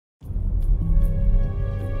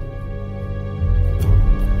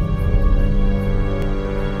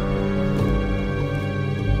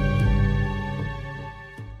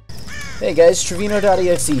Hey guys,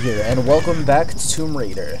 Travino.EXE here, and welcome back to Tomb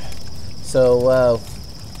Raider. So,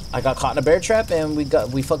 I got caught in a bear trap, and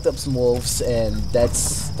we fucked up some wolves, and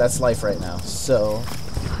that's life right now. So,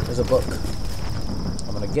 there's a book.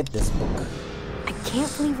 I'm gonna get this book. I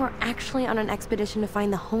can't believe we're actually on an expedition to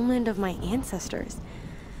find the homeland of my ancestors.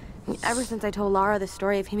 I mean, ever since I told Lara the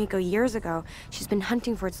story of Himiko years ago, she's been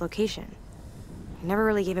hunting for its location. I never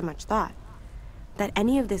really gave it much thought. That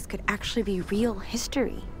any of this could actually be real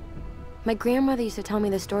history. My grandmother used to tell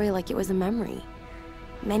me the story like it was a memory.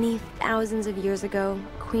 Many thousands of years ago,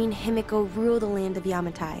 Queen Himiko ruled the land of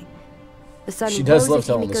Yamatai. The sun rose at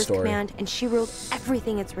Himiko's command, and she ruled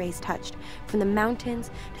everything its rays touched, from the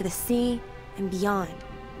mountains to the sea and beyond.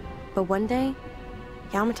 But one day,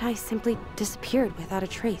 Yamatai simply disappeared without a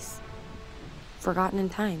trace. Forgotten in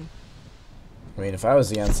time. I mean, if I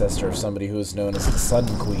was the ancestor of somebody who was known as the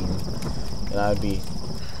Sun Queen, then I would be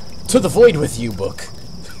to the void with you, book.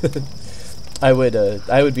 I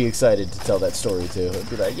would be excited to tell that story too. I'd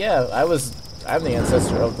be like, yeah, I'm the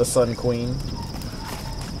ancestor of the Sun Queen.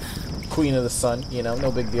 Queen of the Sun, you know,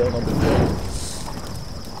 no big deal, no big deal.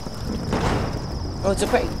 Oh, it's a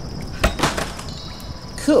crate.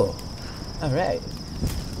 Cool. Alright.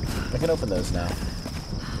 I can open those now. Get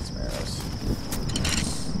some arrows.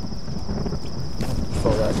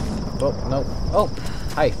 Pull that. Oh, no. Oh,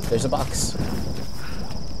 hi, there's a box.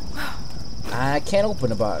 I can't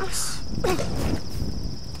open a box.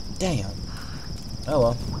 Damn. Oh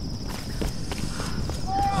well.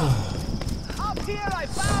 Up here, I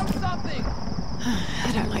found something.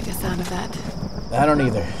 I don't like the sound of that. I don't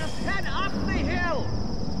either. Just head up the hill.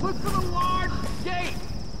 Look for the large gate.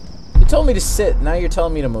 You told me to sit. Now you're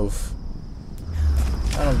telling me to move.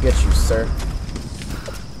 I don't get you, sir.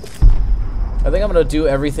 I think I'm gonna do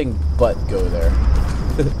everything but go there.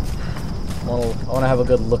 I want to have a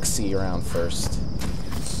good look-see around first.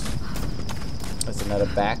 That's another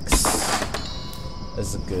backs.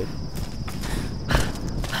 This is good.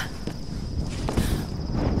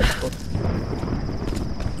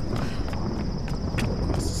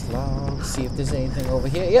 See if there's anything over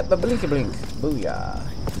here. Yep, a blinky blink. Booyah.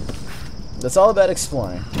 That's all about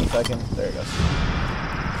exploring. If I can. There it goes.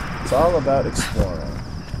 It's all about exploring.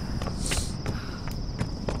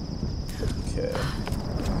 Okay.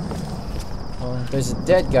 Well, there's a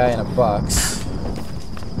dead guy in a box.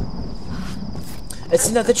 It's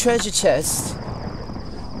another treasure chest.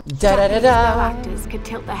 Da da da da. Actors could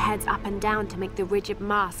tilt their heads up and down to make the rigid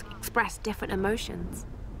mask express different emotions.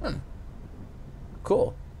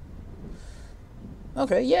 Cool.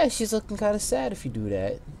 Okay, yeah, she's looking kind of sad if you do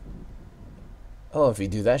that. Oh, if you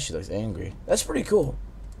do that, she looks angry. That's pretty cool.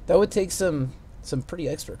 That would take some pretty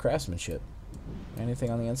expert craftsmanship.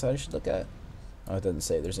 Anything on the inside I should look at? Oh, it doesn't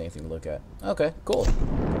say there's anything to look at. Okay, cool.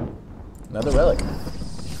 Another relic.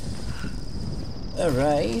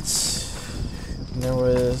 Alright. There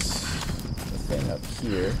was a thing up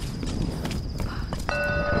here.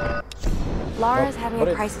 Lara's having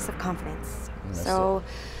a crisis of confidence. So,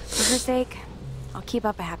 for her sake, I'll keep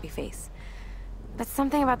up a happy face. But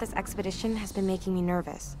something about this expedition has been making me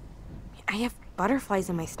nervous. I have butterflies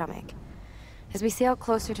in my stomach. As we sail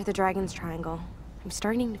closer to the Dragon's Triangle, I'm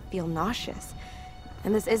starting to feel nauseous.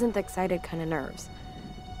 And this isn't the excited kind of nerves.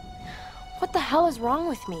 What the hell is wrong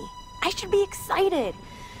with me? I should be excited.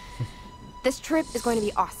 This trip is going to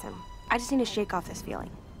be awesome. I just need to shake off this feeling.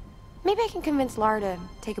 Maybe I can convince Lara to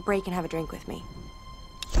take a break and have a drink with me.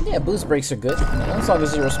 Yeah, booze breaks are good. As long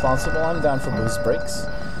as you're responsible, I'm down for booze breaks.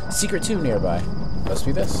 Secret tomb nearby. Must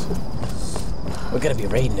be this. We're gonna be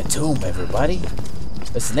raiding a tomb, everybody.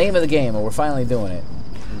 That's the name of the game, and we're finally doing it.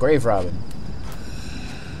 Grave robbing.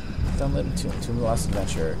 Download Tomb Lost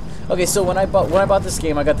Adventure. Okay, so when I bought this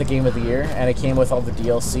game, I got the Game of the Year, and it came with all the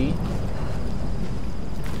DLC.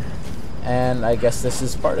 And I guess this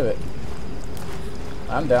is part of it.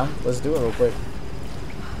 I'm down. Let's do it real quick.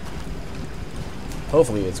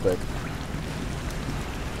 Hopefully it's quick.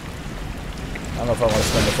 I don't know if I want to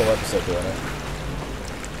spend the full episode doing it.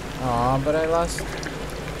 Aw, but I lost.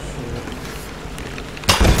 Shoot.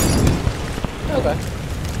 Okay.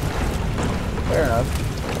 Fair enough.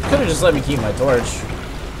 Could have just let me keep my torch.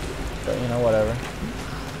 But, you know, whatever.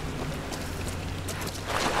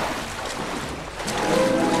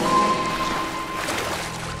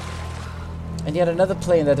 And yet another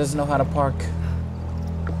plane that doesn't know how to park.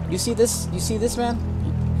 You see this? You see this, man?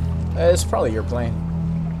 It's probably your plane.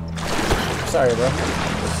 Sorry, bro.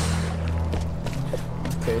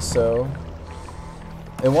 Okay, so...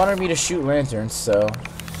 They wanted me to shoot lanterns, so...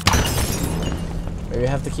 Maybe I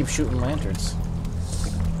have to keep shooting lanterns.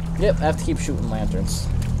 Yep, I have to keep shooting lanterns.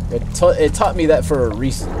 It taught me that for a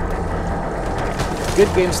reason.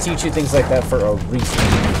 Good games teach you things like that for a reason.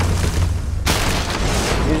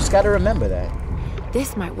 You just gotta remember that.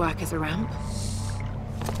 This might work as a ramp.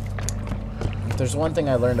 If there's one thing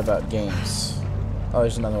I learned about games... Oh,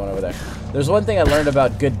 there's another one over there. There's one thing I learned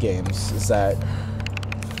about good games, is that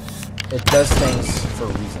it does things for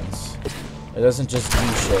reasons. It doesn't just do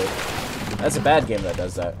shit. That's a bad game that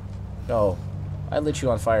does that. Oh, I lit you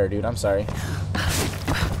on fire, dude. I'm sorry.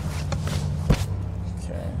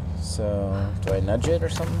 Okay, so do I nudge it or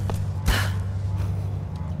something?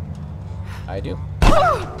 I do.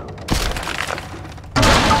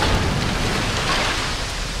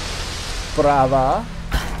 Brava.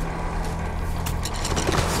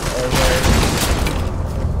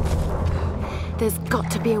 There's got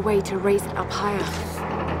to be a way to raise it up higher.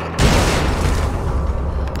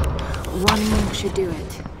 One more should do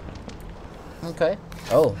it. Okay.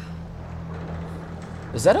 Oh.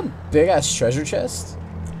 Is that a big-ass treasure chest?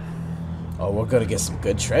 Oh, we're gonna get some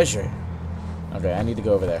good treasure. Okay, I need to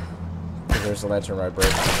go over there. Because there's a lantern where I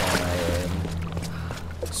break.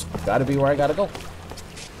 It's gotta be where I gotta go.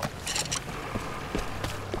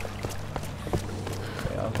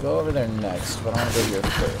 Okay, I'll go over there next, but I want to go here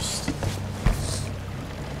first.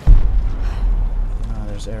 Oh,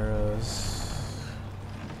 there's arrows.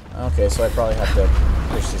 Okay, so I probably have to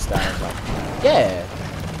push this down as well. Yeah!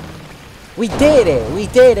 We did it! We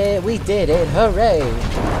did it! We did it! Hooray!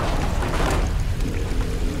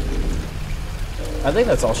 I think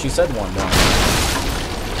that's all she said one more.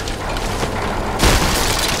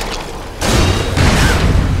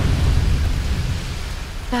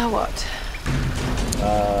 Now what?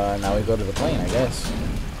 Now we go to the plane, I guess.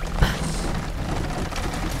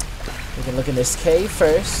 We can look in this cave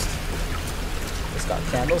first. It's got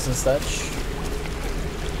candles and such.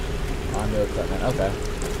 On new equipment. Okay.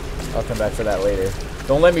 I'll come back for that later.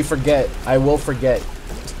 Don't let me forget. I will forget.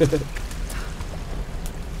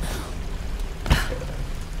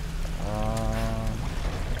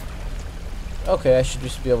 Okay, I should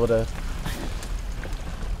just be able to...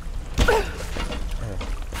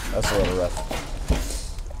 That's a little rough.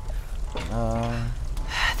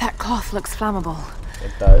 That cloth looks flammable.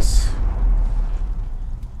 It does.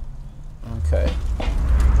 Okay.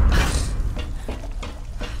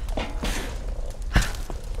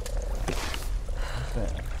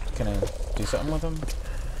 Can I do something with them?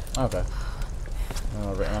 Okay.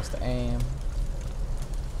 Right mouse to aim.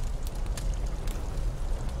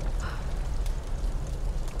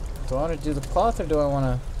 Do I want to do the cloth or do I want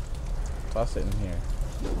to toss it in here?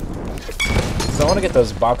 Because I want to get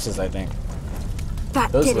those boxes, I think.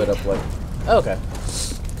 Those lit up like... Oh, okay.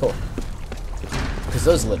 Cool. Because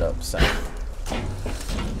those lit up, so...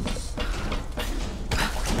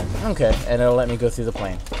 Okay, and it'll let me go through the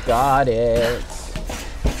plane. Got it.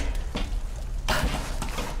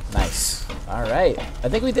 Nice. Alright. I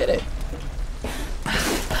think we did it.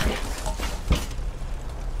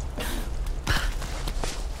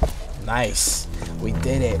 Nice. We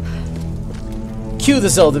did it. Cue the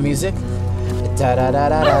Zelda music.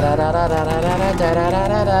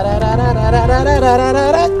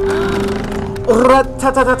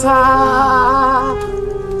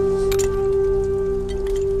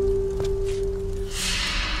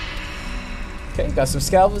 Okay, got some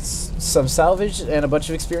salvage, and a bunch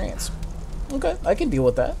of experience. Okay, I can deal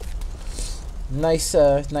with that. Nice,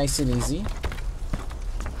 nice and easy.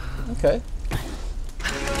 Okay.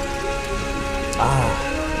 Ah.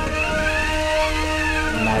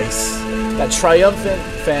 Nice. That triumphant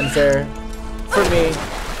fanfare for me,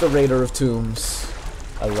 the Raider of Tombs.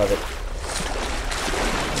 I love it.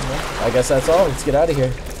 I guess that's all. Let's get out of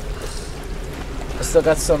here. I still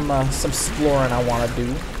got some exploring I want to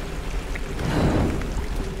do.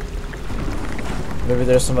 Maybe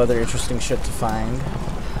there's some other interesting shit to find.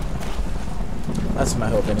 That's my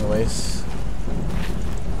hope anyways.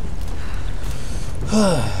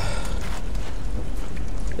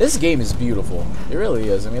 This game is beautiful. It really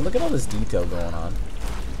is. I mean, look at all this detail going on.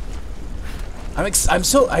 I'm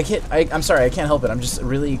sorry, I can't help it. I'm just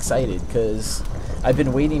really excited because I've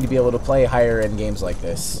been waiting to be able to play higher end games like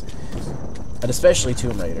this. And especially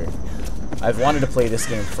Tomb Raider. I've wanted to play this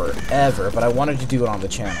game forever, but I wanted to do it on the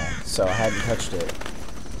channel, so I hadn't touched it.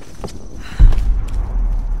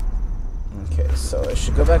 Okay, so I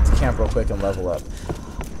should go back to camp real quick and level up.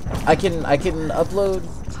 I can upload,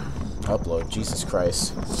 Jesus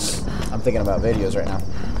Christ. I'm thinking about videos right now.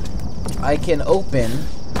 I can open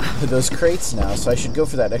those crates now, so I should go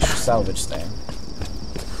for that extra salvage thing.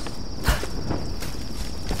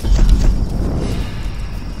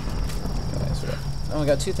 Okay, so we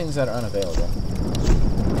got two things that are unavailable.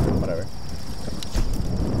 Whatever.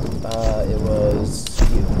 It was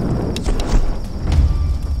you.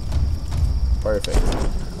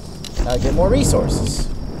 get more resources.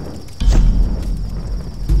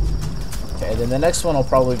 Okay, then the next one will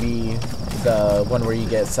probably be the one where you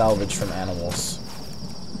get salvage from animals.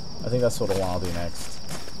 I think that's what I'll do next.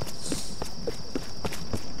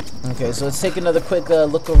 Okay, so let's take another quick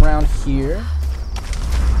look around here.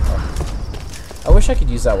 Oh. I wish I could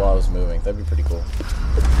use that while I was moving. That'd be pretty cool.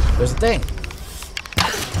 There's a thing.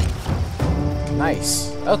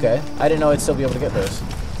 Nice. Okay, I didn't know I'd still be able to get those.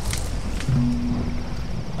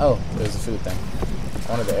 Oh, there's the food thing.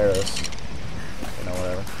 One of the arrows. You know,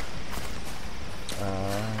 whatever.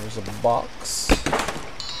 There's a box.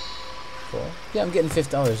 Cool. Yeah, I'm getting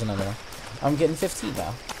 $50. Oh, there's another one. I'm getting 15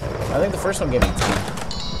 now. I think the first one gave me 10.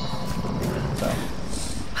 So,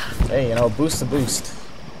 hey, you know, boost the boost.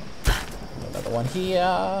 Another one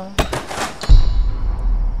here.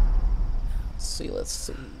 Let's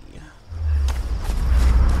see.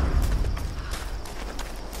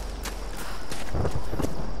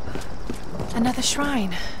 Another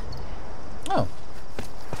shrine. Oh.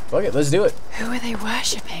 Fuck it, let's do it. Who are they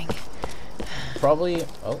worshipping? Probably.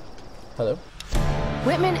 Oh, hello.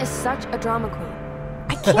 Whitman is such a drama queen.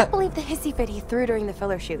 I can't believe the hissy fit he threw during the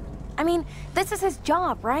filler shoot. I mean, this is his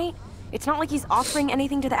job, right? It's not like he's offering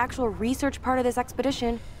anything to the actual research part of this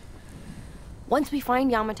expedition. Once we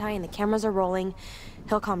find Yamatai and the cameras are rolling,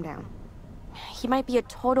 he'll calm down. He might be a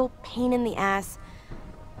total pain in the ass,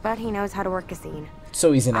 but he knows how to work a scene.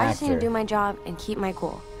 So he's an I just need actor. to do my job and keep my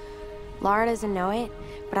cool. Lara doesn't know it,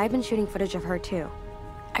 but I've been shooting footage of her too.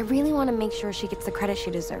 I really want to make sure she gets the credit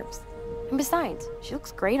she deserves. And besides, she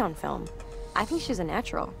looks great on film. I think she's a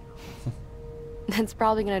natural. That's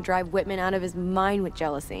probably gonna drive Whitman out of his mind with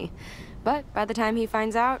jealousy. But by the time he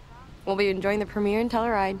finds out, we'll be enjoying the premiere and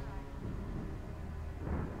Telluride.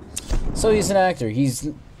 So he's an actor. He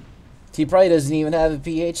probably doesn't even have a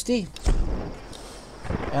PhD.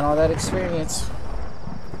 And all that experience.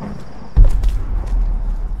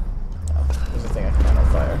 Oh, there's a thing I can light on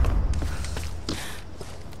fire.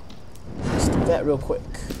 Let's do that real quick.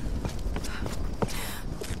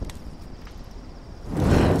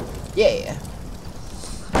 Yeah.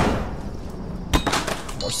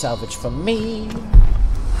 More salvage for me.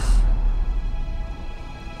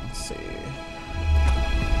 Let's see.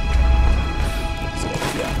 Let's go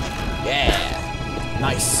here. Yeah.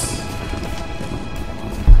 Nice.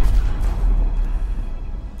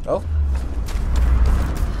 Oh.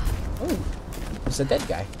 Ooh. It's a dead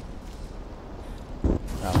guy.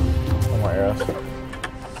 Oh. No more arrows.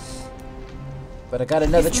 But I got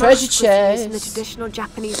another treasure chest. In the traditional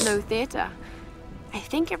Japanese no theater. I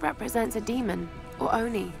think it represents a demon or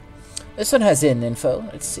oni. This one has in info.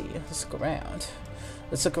 Let's see. Let's look around.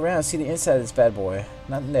 Let's look around. See the inside of this bad boy.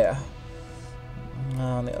 Nothing there.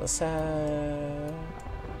 On the other side.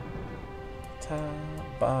 Top,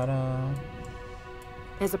 bottom.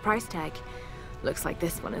 There's a price tag. Looks like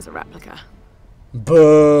this one is a replica.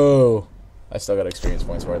 Boo! I still got experience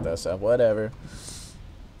points for it though, so whatever.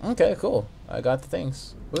 Okay, cool. I got the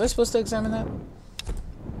things. Was I supposed to examine that?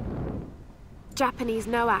 Japanese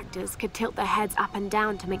no actors could tilt their heads up and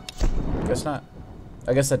down to make... Guess not.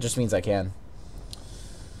 I guess that just means I can.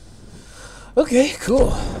 Okay,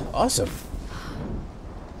 cool. Awesome.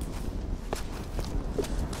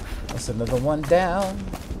 That's another one down.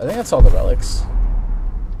 I think that's all the relics.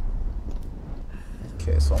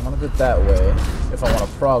 Okay, so I'm gonna go that way if I want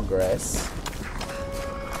to progress.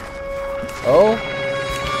 Oh.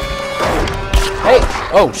 Hey!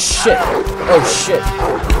 Oh shit! Oh shit!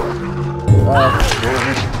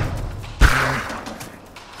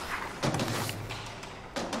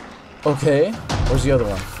 Okay. Where's the other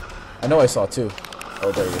one? I know I saw two.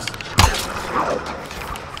 Oh, there he is.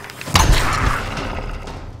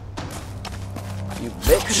 You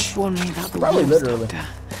bitch! Could have warned me about the Probably wolves, literally. Doctor.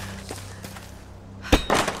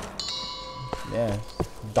 Yeah,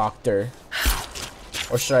 doctor.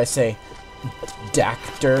 Or should I say,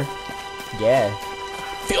 doctor? Yeah.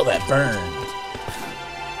 Feel that burn.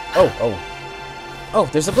 Oh, oh. Oh,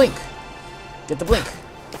 there's a blink. Get the blink.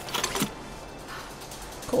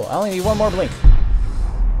 Cool, I only need one more blink.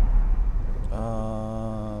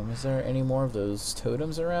 Is there any more of those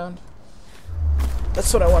totems around?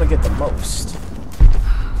 That's what I want to get the most.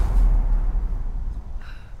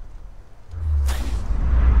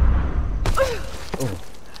 Ooh,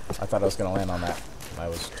 I thought I was gonna land on that. I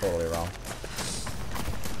was totally wrong.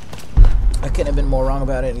 I couldn't have been more wrong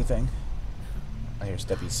about anything. I hear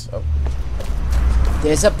steppies. Oh.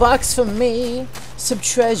 There's a box for me, some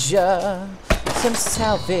treasure, some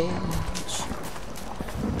salvage.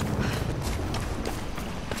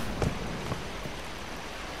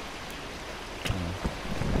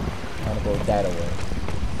 I'm gonna go that away.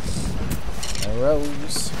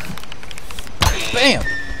 Arrows. Bam!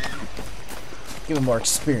 Give him more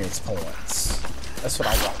experience points. That's what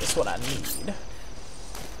I want. That's what I need.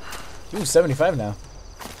 Ooh, 75 now.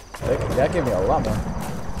 That gave me a lot more.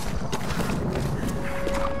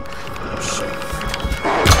 Oh, shit.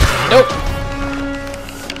 Nope!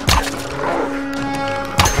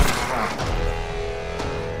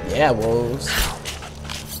 Yeah, wolves.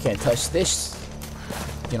 Can't touch this.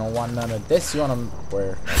 You don't want none of this. You want them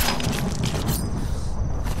where?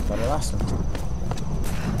 But I lost them.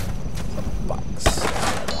 A box. That's what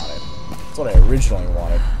I wanted. That's what I originally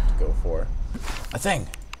wanted to go for. A thing.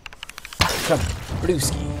 Come,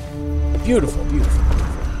 Blueski. Beautiful, beautiful,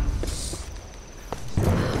 beautiful.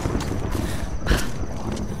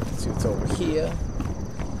 Let's see what's over here.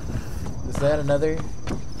 Is that another?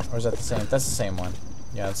 Or is that the same? That's the same one.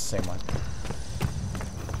 Yeah, that's the same one.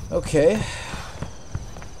 Okay.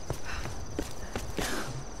 I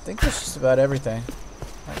think that's just about everything.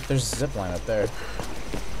 Oh, there's a zip line up there.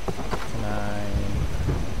 Can I...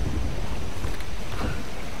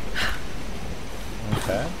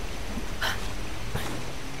 Okay.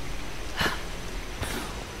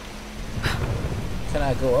 Can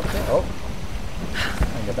I go up there? Oh.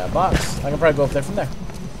 I can get that box. I can probably go up there from there.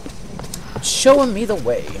 It's showing me the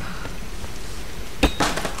way.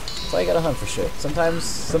 That's why you gotta hunt for shit.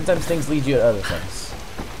 Sometimes things lead you to other things.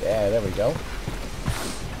 Yeah, there we go.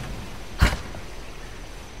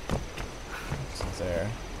 What's there?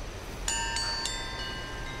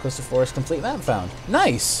 Coastal Forest complete map found.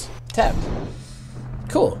 Nice! Tap.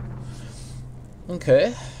 Cool.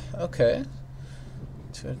 Okay. Okay.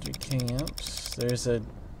 200 camps. There's a...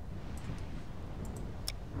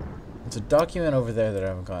 It's a document over there that I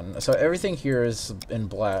haven't gotten. So everything here is in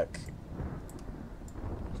black.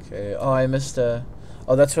 Okay. Oh, I missed a...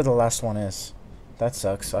 Oh, that's where the last one is. That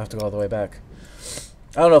sucks. I'll have to go all the way back.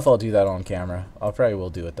 I don't know if I'll do that on camera. I probably will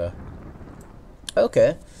do it, though.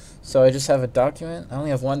 Okay. So I just have a document. I only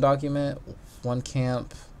have one document, one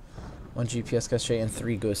camp, one GPS cache, and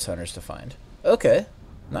 3 ghost hunters to find. Okay.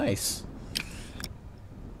 Nice.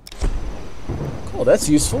 Cool, that's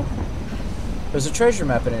useful. There's a treasure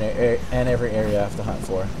map in every area I have to hunt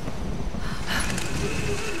for.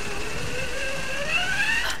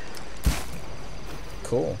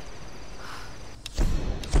 Cool.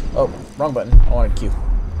 Oh, wrong button. I wanted Q.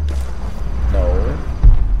 No.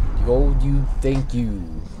 You thank you.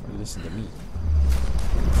 You listen to me.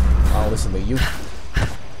 I'll listen to you.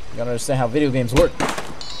 You gotta understand how video games work.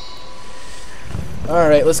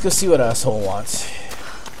 Alright, let's go see what asshole wants.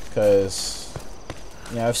 Because,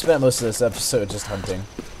 you know, I've spent most of this episode just hunting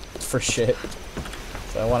for shit.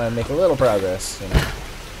 So I want to make a little progress, you know.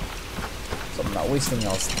 So I'm not wasting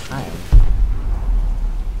y'all's time.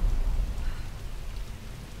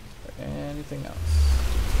 Anything else?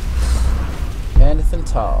 Anything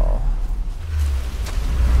tall?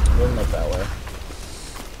 Wouldn't look that way.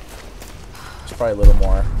 There's probably a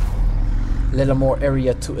little more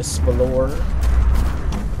area to explore.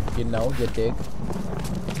 You know, you dig.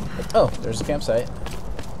 Oh, there's a campsite.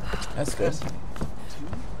 That's good. Two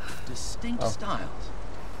distinct styles.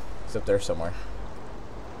 It's up there somewhere.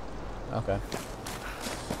 Okay.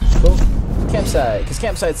 Cool. Campsite, because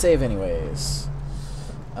campsites save anyways.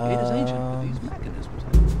 It is ancient, but these mechanisms,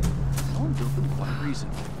 no one built them for a reason.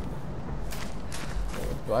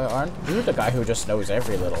 Aren't you the guy who just knows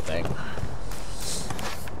every little thing?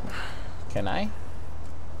 Can I?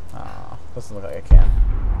 Ah, doesn't look like I can.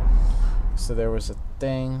 So there was a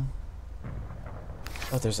thing.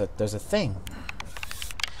 Oh, there's a thing.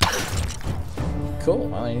 Cool.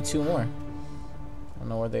 I only need 2 more. I don't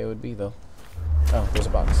know where they would be though. Oh, there's a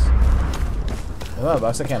box. Oh, a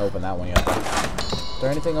box. I can't open that one yet. Is there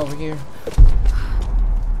anything over here?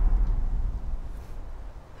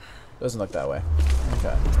 Doesn't look that way.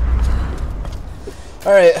 Okay.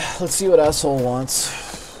 Alright, let's see what asshole wants.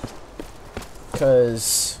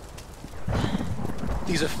 Because...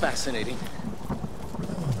 These are fascinating.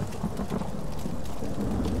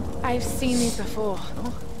 I've seen these before.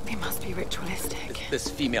 They must be ritualistic. This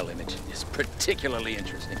female image is particularly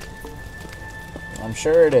interesting. I'm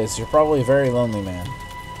sure it is. You're probably a very lonely man.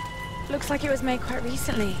 Looks like it was made quite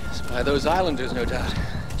recently. It's by those islanders, no doubt.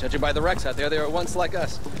 Judging by the wrecks out there, they were once like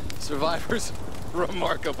us. Survivors.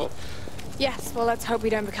 Remarkable. Yes, well, let's hope we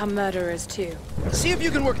don't become murderers, too. See if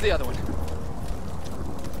you can work the other one.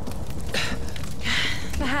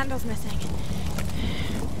 The handle's missing.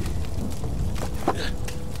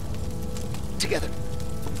 Together.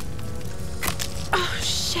 Oh,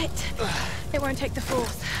 shit. It won't take the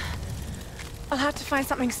force. I'll have to find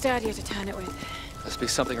something sturdier to turn it with. Must be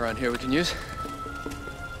something around here we can use.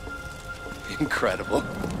 Incredible.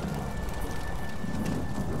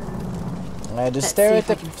 I just Let's stare see at if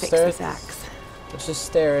the I can fix stare. this axe. Let's just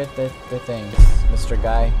stare at the things, Mr.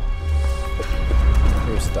 Guy.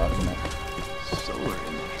 Here's the document. Solar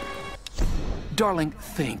energy. Darling,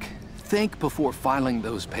 think before filing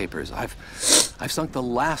those papers. I've sunk the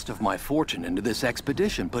last of my fortune into this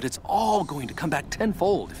expedition, but it's all going to come back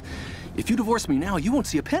tenfold. If you divorce me now, you won't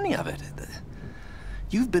see a penny of it.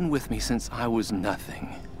 You've been with me since I was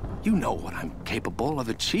nothing. You know what I'm capable of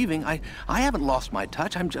achieving. I haven't lost my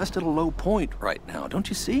touch. I'm just at a low point right now. Don't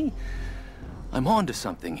you see? I'm on to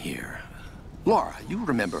something here. Laura, you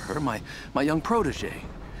remember her, my young protege.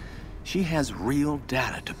 She has real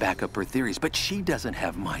data to back up her theories, but she doesn't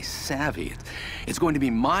have my savvy. It's going to be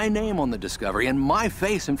my name on the discovery and my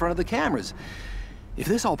face in front of the cameras. If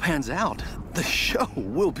this all pans out, the show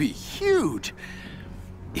will be huge.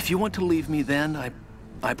 If you want to leave me then,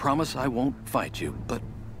 I promise I won't fight you, but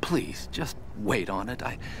please, just wait on it.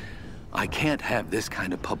 I can't have this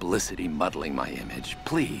kind of publicity muddling my image.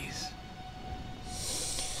 Please.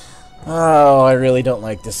 Oh, I really don't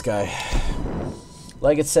like this guy.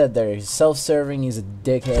 Like it said there, he's self-serving, he's a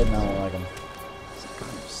dickhead, and I don't like him.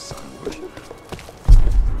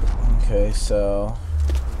 Okay, so...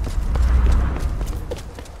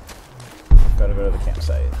 gotta go to the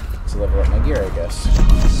campsite to level up my gear, I guess.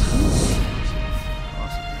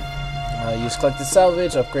 Use collected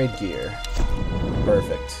salvage, upgrade gear.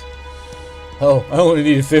 Perfect. Oh, I only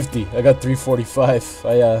needed 50. I got 345.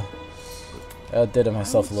 I outdid it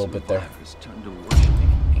myself a little bit there.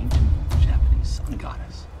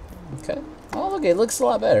 Okay. Oh, okay, it looks a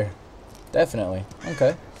lot better. Definitely.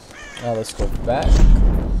 Okay. Now let's go back.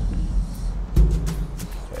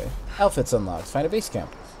 Okay. Outfits unlocked. Find a base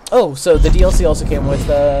camp. Oh, so the DLC also came with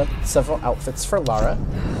several outfits for Lara.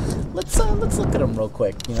 Let's look at them real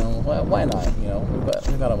quick. You know, why not? You know,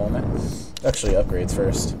 we've got a moment. Actually, upgrades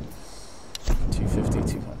first.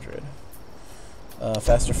 250, 200.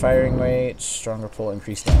 Faster firing rate, stronger pull,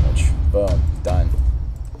 increased damage. Boom, done.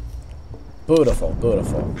 Beautiful,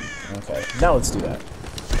 beautiful. Okay, now let's do that.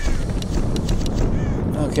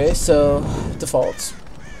 Okay, so defaults.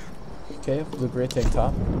 Okay, blue gray tank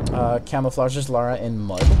top. Camouflages Lara in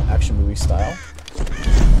mud, action movie style.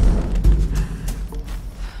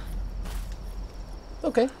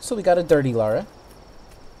 Okay, so we got a dirty Lara.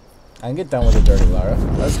 I can get done with a dirty Lara.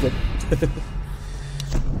 That's good.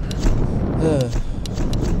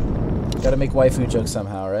 Gotta make waifu jokes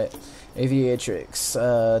somehow, right? Aviatrix,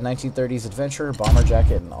 1930s adventure, bomber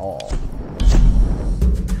jacket and all.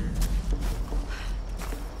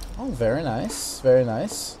 Oh, very nice, very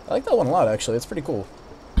nice. I like that one a lot, actually. It's pretty cool.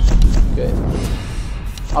 Good.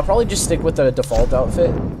 I'll probably just stick with the default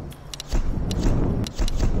outfit,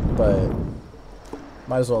 but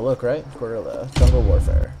might as well look, right? Guerrilla, jungle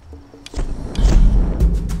warfare.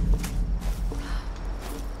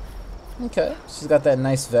 Okay, she's got that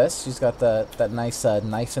nice vest. She's got that nice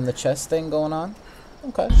knife in the chest thing going on.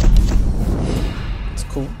 Okay, it's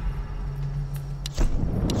cool.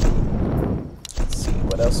 Let's see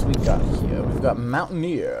what else we got here. We've got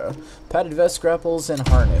Mountaineer, padded vest, grapples, and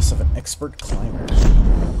harness of an expert climber.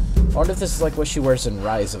 I wonder if this is like what she wears in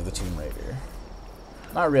Rise of the Tomb Raider.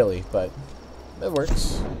 Not really, but it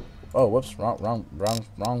works. Oh, whoops! Wrong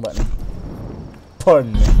button.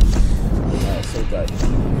 Pardon me. Alright, so we got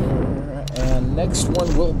here, and next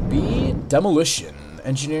one will be Demolition,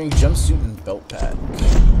 engineering jumpsuit and belt pack.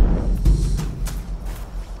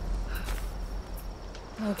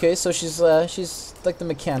 Okay, so she's like the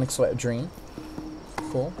mechanic's wet dream.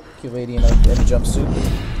 Cool, cute lady in a jumpsuit.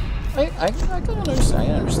 I can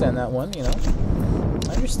understand that one, you know.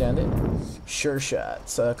 I understand it. Sure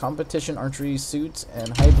shots, competition archery suits,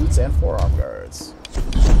 and high boots and forearm guards.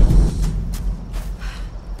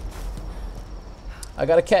 I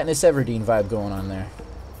got a Katniss Everdeen vibe going on there.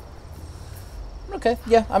 Okay,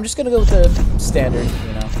 yeah, I'm just gonna go with the standard,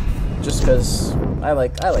 you know, just because I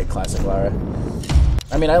like classic Lara.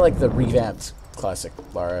 I mean, I like the revamped classic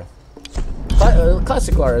Lara.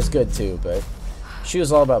 Classic Lara is good too, but she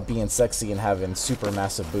was all about being sexy and having super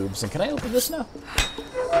massive boobs. And can I open this now?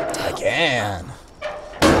 I can.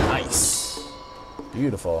 Nice.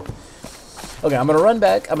 Beautiful. Okay, I'm gonna run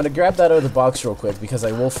back. I'm gonna grab that out of the box real quick because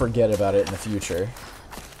I will forget about it in the future.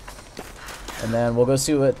 And then we'll go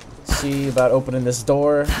see about opening this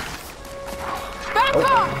door.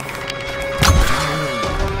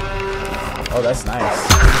 Oh, that's nice.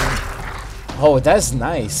 Oh, that's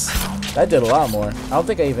nice. That did a lot more. I don't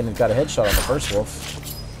think I even got a headshot on the first wolf.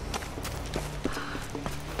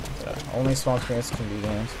 Only small experience can be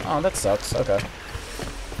gained. Oh, that sucks. Okay.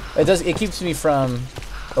 It keeps me from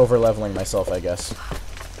over leveling myself, I guess.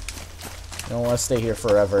 I don't want to stay here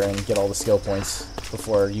forever and get all the skill points.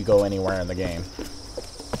 before you go anywhere in the game.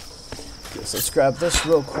 Okay, so let's grab this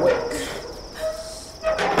real quick.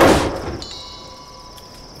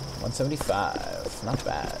 175. Not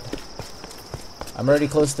bad. I'm already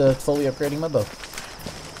close to fully upgrading my bow.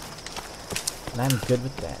 And I'm good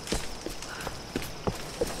with that.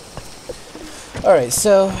 Alright,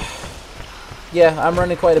 so... yeah, I'm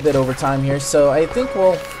running quite a bit over time here, so I think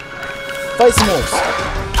we'll fight some wolves.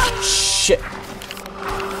 Shit.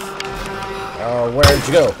 Where'd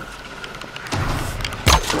you go?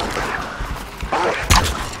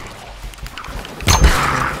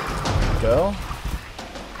 Go.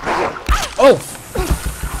 Oh!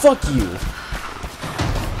 Fuck you!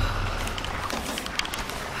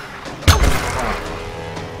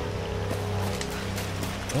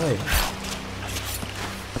 Good.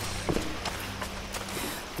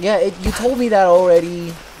 Yeah, you told me that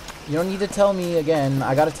already. You don't need to tell me again.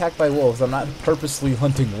 I got attacked by wolves. I'm not purposely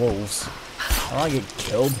hunting wolves. I don't want to get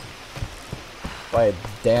killed by a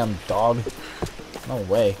damn dog. No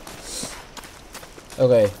way.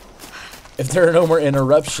 Okay. If there are no more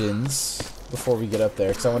interruptions before we get up there,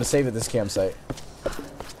 because I want to save at this campsite.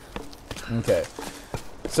 Okay.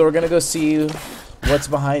 So we're going to go see what's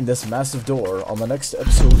behind this massive door on the next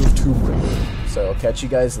episode of Tomb Raider. So I'll catch you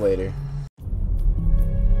guys later.